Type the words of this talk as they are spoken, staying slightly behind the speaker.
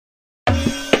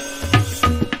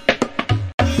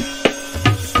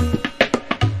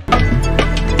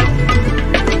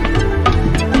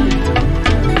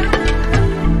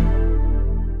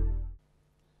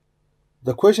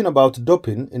The question about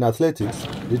doping in athletics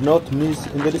did not miss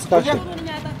in the discussion.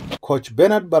 Coach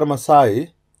Bernard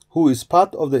Barmasai, who is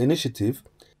part of the initiative,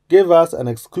 gave us an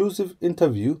exclusive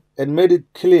interview and made it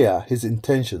clear his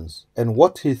intentions and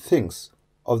what he thinks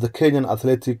of the Kenyan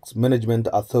Athletics Management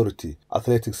Authority,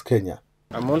 Athletics Kenya.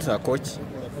 I'm also a coach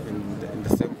in the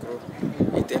same group,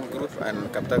 E10 group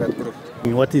and Kaptagat group.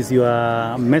 What is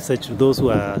your message to those who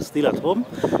are still at home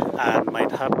and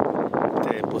might have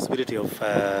the possibility of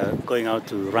going out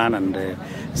to run and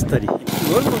study? We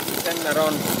almost send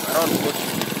around 40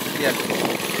 here.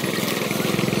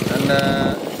 And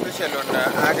especially on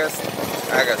August,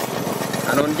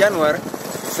 and on January,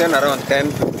 send around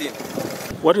 10, 15.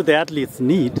 What do the athletes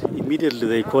need immediately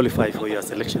they qualify for your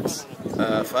selections?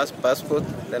 First passport,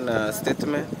 then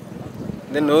statement,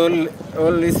 then all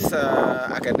these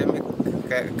academic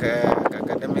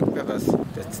papers,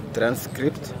 the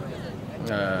transcript,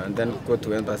 then go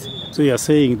to embassy. So you are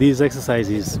saying this exercise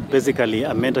is basically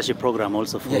a mentorship program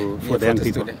also for the young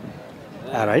people? Student.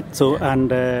 All right. So, and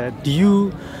do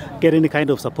you get any kind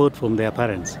of support from their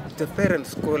parents? The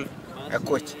parents call a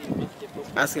coach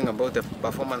asking about the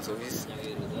performance of his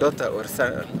daughter or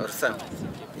son.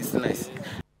 It's nice.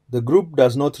 The group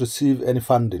does not receive any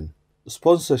funding,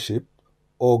 sponsorship,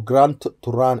 or grant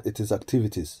to run its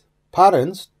activities.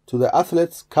 Parents to the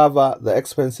athletes cover the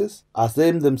expenses as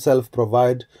they themselves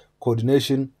provide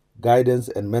coordination, guidance,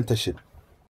 and mentorship.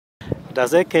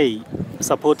 Does AK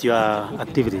support your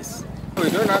activities? We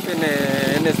don't have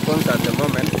any sponsor at the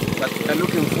moment, but we are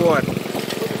looking forward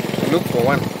to look for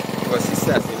one to assist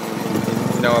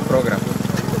us in our program.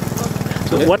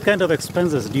 So what kind of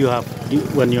expenses do you have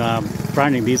when you are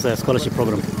running this scholarship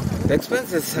program? The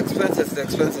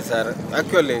expenses are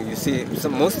actually, you see,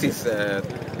 most is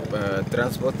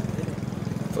transport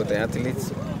for the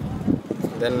athletes.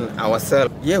 Then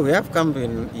ourselves, yeah, we have come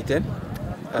in E10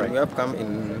 and we have come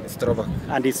in Stroba.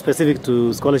 And it's specific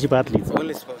to scholarship athletes?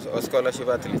 Only scholarship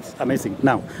athletes. Amazing.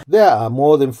 Now, there are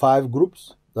more than 5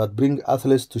 groups that bring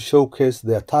athletes to showcase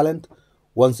their talent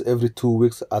once every 2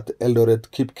 weeks at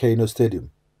Eldoret Kip Keino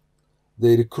Stadium.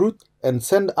 They recruit and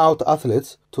send out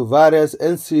athletes to various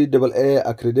NCAA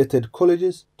accredited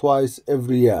colleges twice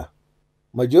every year.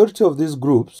 Majority of these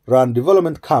groups run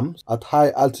development camps at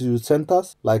high altitude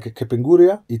centers like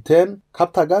Kepenguria, Iten,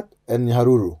 Kaptagat, and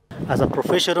Nyahururu. As a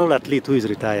professional athlete who is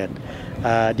retired,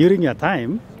 during your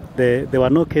time, there were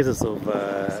no cases of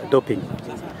doping.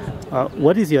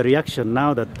 What is your reaction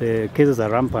now that the cases are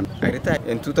rampant? I retired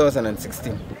in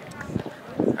 2016.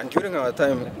 And during our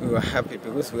time, we were happy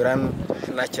because we ran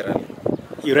naturally.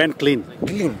 You ran clean?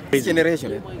 Clean. This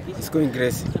generation is going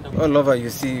crazy. All over you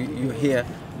hear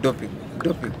doping.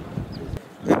 Every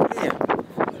year,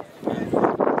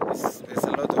 there's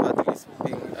a lot of athletes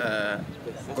being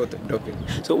got doping.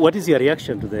 So what is your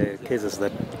reaction to the cases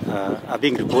that are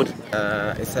being reported?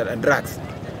 It's drugs.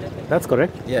 That's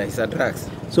correct? Yeah, it's drugs.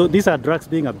 So these are drugs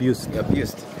being abused?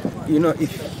 Abused. You know,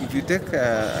 if you take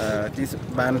this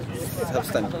banned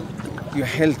substance, your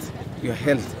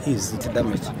health is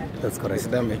damaged. That's correct. It's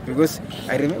damaged because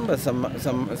I remember some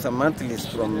athletes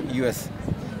from US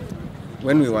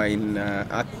when we were in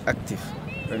active,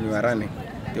 when we were running,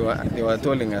 they were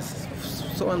telling us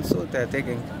so and so they are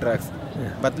taking drugs,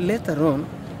 but later on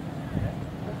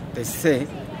they say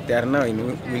they are now in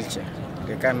wheelchair.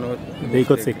 They cannot. They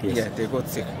got sick. Yes. Yeah, they got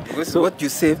sick. Because what you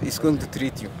save is going to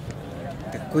treat you.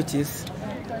 The coaches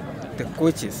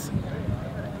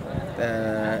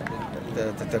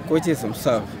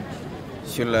themselves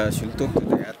should talk to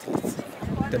the athletes.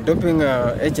 The doping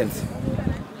agents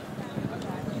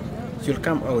should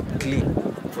come out clean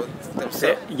for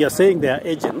themselves. You're saying they are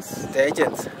agents? The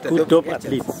agents. The who dope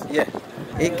athletes? Yeah.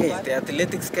 AK, the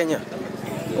Athletics Kenya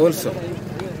also.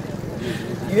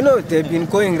 You know, they've been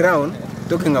going around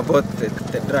talking about the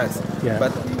drugs. Yeah.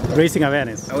 But raising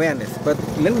awareness. But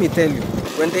let me tell you,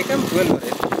 when they come to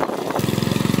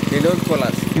Eldoret, they don't call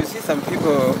us. You see some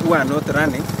people who are not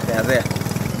running, they are there.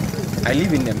 I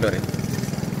live in Eldoret.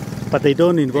 But they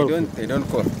don't involve? They don't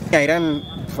call. I ran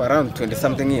for around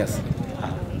 20-something years.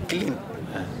 Clean.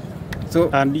 So,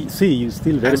 and see, you're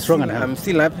still very strong and happy. I'm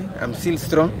still happy. I'm still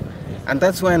strong. And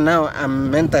that's why now I'm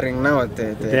mentoring now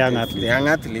the young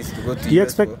athletes to go to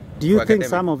Do you think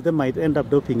some of them might end up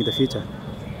doping in the future?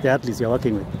 The athletes you're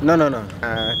working with? No.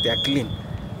 They are clean.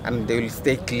 And they will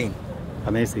stay clean.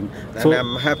 Amazing. And so,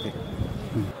 I'm happy.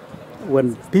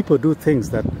 When people do things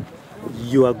that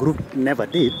your group never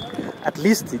did, at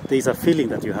least there's a feeling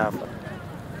that you have.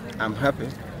 I'm happy.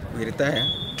 We retire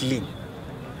clean.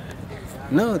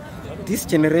 No, this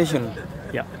generation,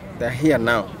 they're here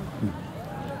now.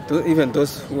 Even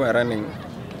those who are running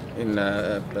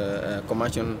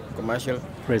commercial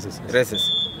Races. races.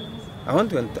 I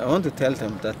want to tell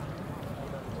them that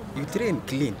you train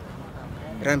clean,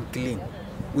 run clean,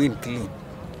 win clean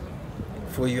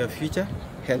for your future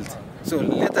health. So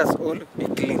let us all be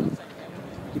clean.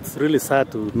 It's really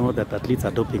sad to know that athletes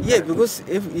are doping. Yeah, because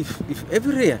if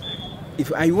every year,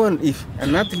 if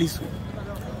an athlete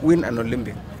win an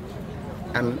Olympic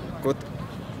and got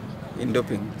in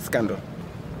doping scandal,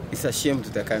 it's a shame to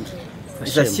the country.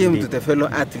 It's a shame to the fellow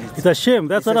athletes. It's a shame.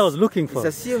 That's what I was looking for.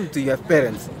 It's a shame to your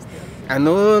parents and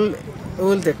all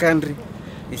the country.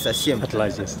 It's a shame. At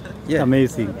large, yes. Yeah.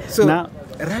 Amazing. So now,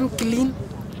 run clean,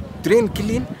 train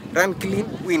clean, run clean,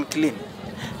 win clean.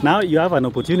 now you have an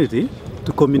opportunity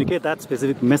to communicate that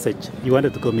specific message you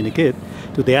wanted to communicate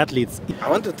to the athletes. I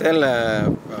want to tell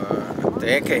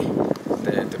the AK,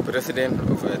 the president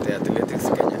of the Athletics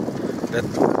Kenya, that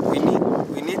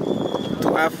we need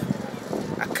to have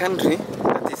a country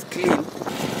that is clean.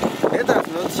 Let us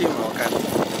not shame our country.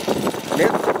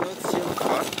 Let us not shame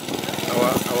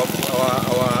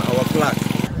our flag.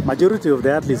 Majority of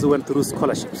the athletes who went through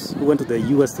scholarships, who went to the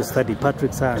US to study,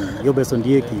 Patrick Sang, Yobes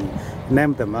Ondieki,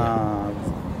 name them.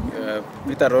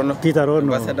 Peter Rono,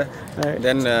 ambassador.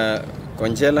 Then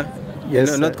Conchela,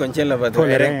 yes, no, not Conchela, but Paul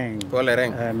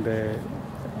Ereng,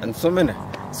 and so many.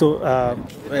 So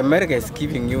America is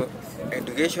giving you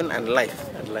education and life.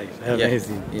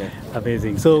 Amazing, yeah.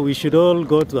 Amazing. So we should all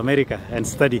go to America and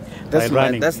study while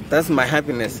running. That's my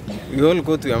happiness. We all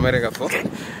go to America for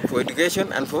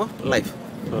education and for life.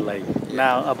 For life. Yeah.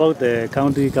 Now about the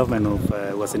county government of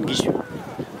Uasin Gishu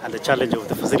and the challenge of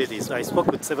the facilities. I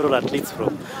spoke with several athletes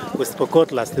from West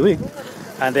Pokot last week,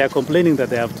 and they are complaining that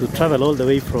they have to travel all the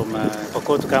way from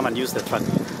Pokot to come and use the truck.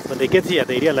 When they get here,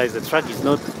 they realize the truck is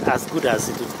not as good as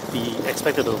it would be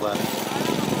expected of.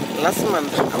 Last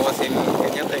month, I was in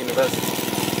Kenyatta University.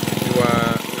 We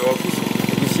were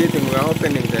initiating, we were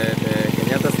opening the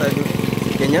Kenyatta Stadium,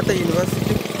 Kenyatta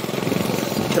University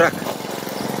track,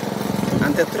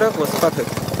 and the track was perfect.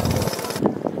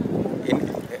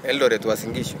 Eldoret,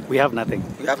 Uasin Gishu. We have nothing.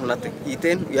 We have nothing.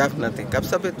 Iten, we have nothing.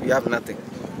 Kapsabet, we have nothing.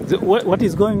 So what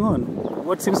is going on?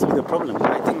 What seems to be the problem?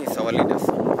 I think it's our leaders.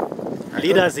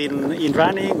 Leaders in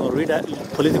running or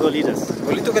political leaders?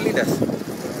 Political leaders.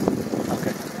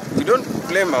 Okay. We don't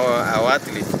blame our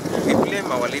athletes. We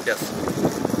blame our leaders.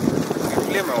 We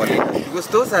blame our leaders. Because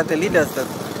those are the leaders that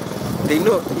they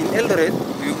know. In Eldoret,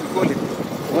 we call it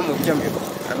home of champions.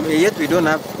 And yet we don't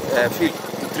have field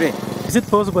to train. Is it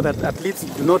possible that athletes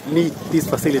do not need these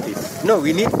facilities? No,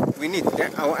 we need.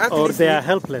 Our athletes. Or they are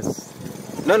helpless?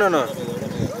 No.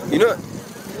 You know,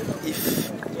 if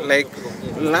like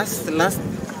last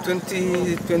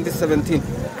 2017,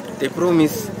 they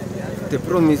promised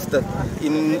that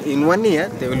in 1 year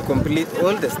they will complete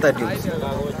all the stadiums.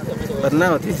 But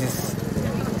now this is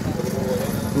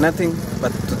nothing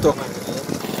but to talk.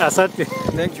 Asante.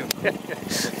 Thank you.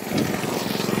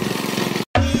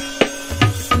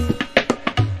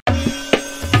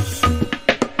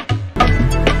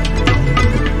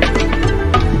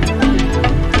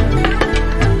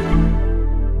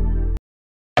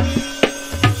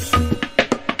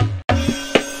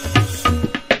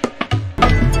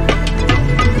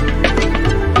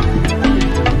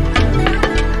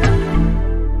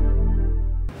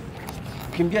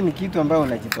 Kukimbia ni kitu ambayo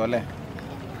unajitolea.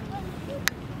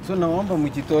 So naomba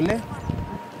mjitolee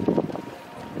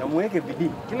na muweke bidii.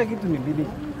 Kila kitu ni bidii.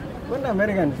 Kwenda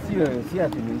Amerika sio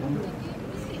ati ni ngumu.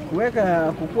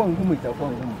 Kukua ngumu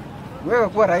itakuwa ngumu. Kuweka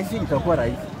kuwa rahisi itakuwa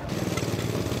rahisi.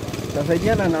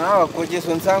 Tutasaidiana na hawa coaches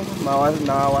wenzangu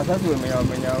na wazazi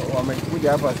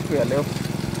wamekuja hapa siku ya leo.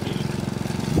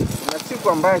 Na siku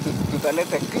ambayo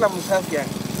tutaleta kila mzazi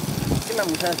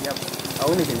hapa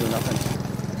aone kenye unafanya.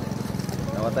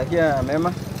 Nawatakia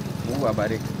mema, Mungu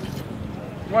awabariki.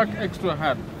 Work extra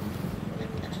hard.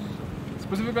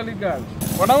 Specifically girls.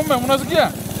 Wanaume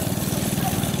mnasikia?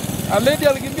 A lady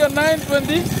alikimbia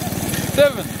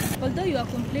 9:27. Although you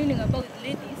are complaining about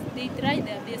ladies, they try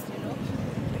their best, you know.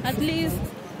 At least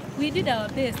we did our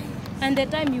best. And the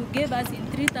time you gave us in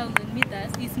 3,000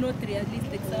 meters is not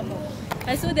realistic somehow.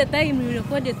 I saw the time you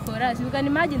recorded for us. You can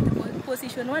imagine the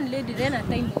position one lady ran a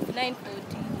time of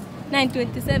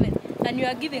 9:27. And you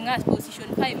are giving us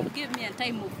position 5, you give me a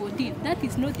time of 14. That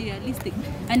is not realistic.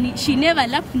 And she never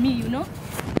lapped me, you know.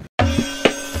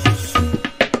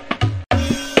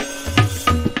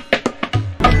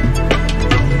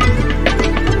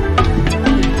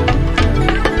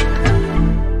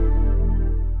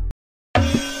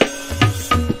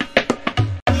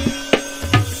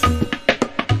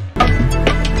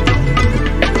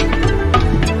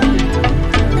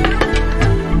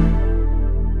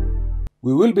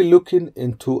 We will will be looking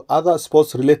into other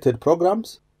sports-related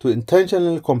programs to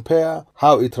intentionally compare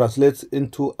how it translates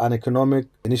into an economic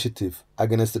initiative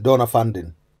against donor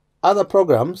funding. Other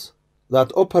programs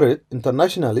that operate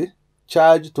internationally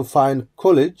charge to find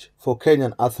college for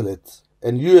Kenyan athletes,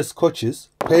 and US coaches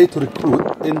pay to recruit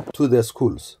into their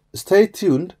schools. Stay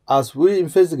tuned as we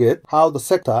investigate how the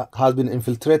sector has been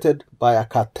infiltrated by a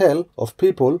cartel of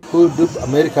people who dupe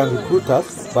American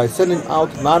recruiters by sending out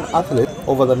non-athletes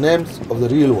over the names of the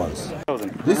real ones.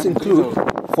 This includes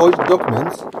forged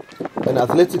documents and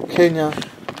Athletic Kenya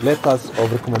letters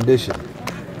of recommendation.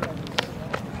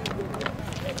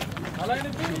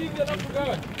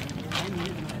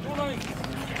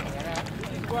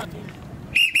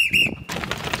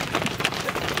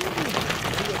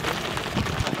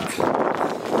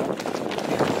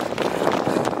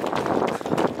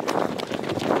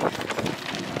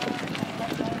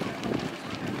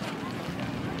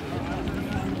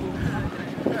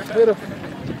 Pero,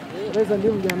 esa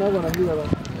ndio mjana wanajua.